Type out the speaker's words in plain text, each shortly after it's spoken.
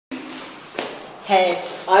Hey,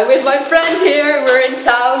 I'm with my friend here, we're in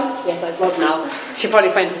town. Yes, I vlog now. She probably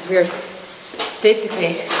finds this weird.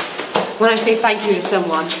 Basically, when I say thank you to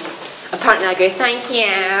someone, apparently I go, thank you.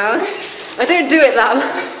 I don't do it that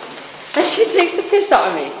much. And she takes the piss out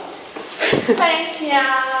of me. Thank you.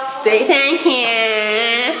 Say thank you.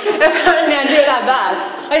 Apparently I do it that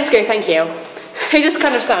bad. I just go, thank you. It just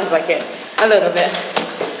kind of sounds like it, a little bit.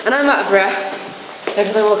 And I'm out of breath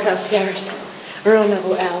because I'm walking upstairs. We're on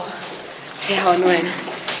level L. See how annoying.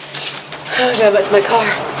 Oh, go back to my car.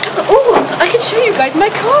 Oh, I can show you guys my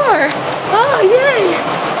car. Oh, yay.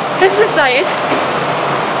 This is exciting.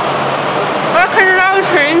 I can load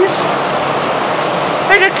things.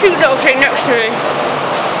 There's a cute little thing next to me.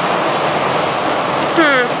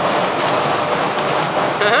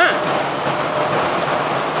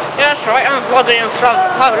 Yeah, that's right, I'm vlogging in front of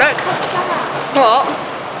the public. What?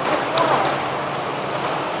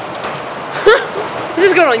 This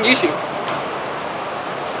is going on YouTube.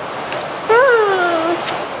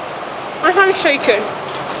 My hand's shaking.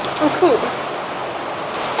 Oh, cool.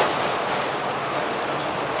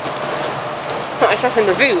 Put myself in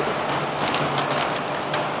the boot.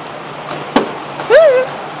 Woo!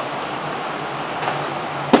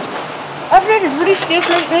 I've noticed really stiff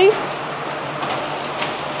lately.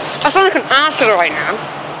 I sound like an asshole right now.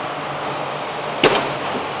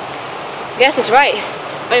 Yes, that's right.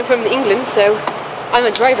 I'm from England, so I'm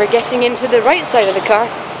a driver getting into the right side of the car.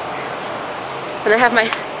 And I have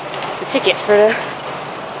the ticket for the...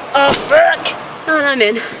 Oh, fuck! And I'm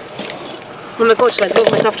in. Oh my god, should I vlog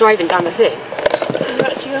myself driving down the thing? You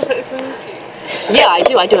actually have this on YouTube? Yeah, I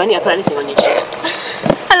do. I put anything on YouTube.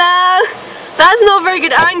 Hello! That's not a very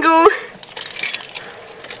good angle.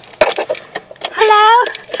 Hello!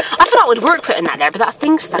 I thought that would work putting that there, but that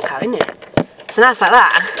thing stuck out, isn't it? So now it's like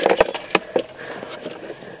that.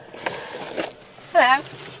 Hello.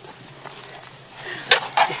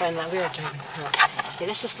 You find that weird driving? Okay,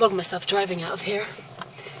 let's just vlog myself driving out of here.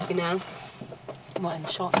 You know. I'm not in the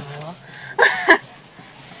shot now.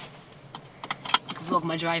 Vlog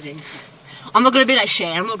my driving. I'm not gonna be like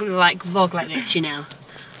Shay. I'm not gonna like vlog like this, you know.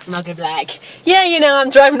 I'm not gonna be like, yeah, you know, I'm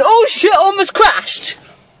driving. Oh shit! I almost crashed.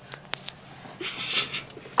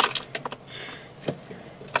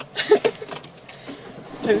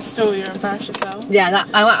 Don't stall, you embarrass yourself. Yeah, that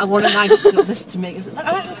I want to just sort of this to make it.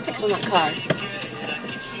 I like the stick on that car.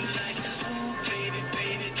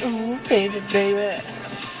 Oh, baby, baby.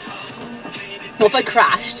 What if I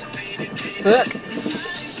crashed? Look.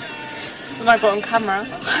 Have I got on camera?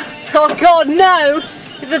 Oh god, no!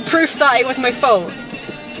 The proof that it was my fault.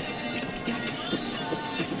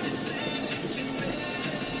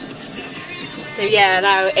 So yeah,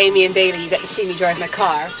 now Amy and Bailey, you get to see me drive my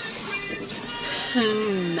car.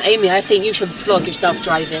 Amy, I think you should vlog yourself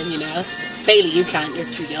driving, you know. Bailey, you can't, you're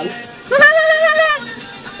too young.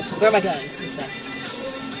 Where am I going? This way.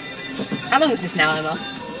 How long is this now, Emma?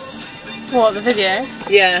 What, the video?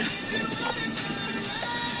 Yeah.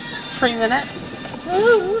 3 minutes.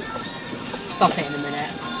 Ooh. Stop it in a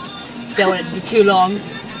minute. Don't want it to be too long.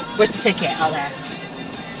 Where's the ticket? Oh, there.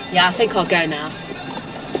 Yeah, I think I'll go now.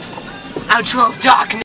 Outro of darkness.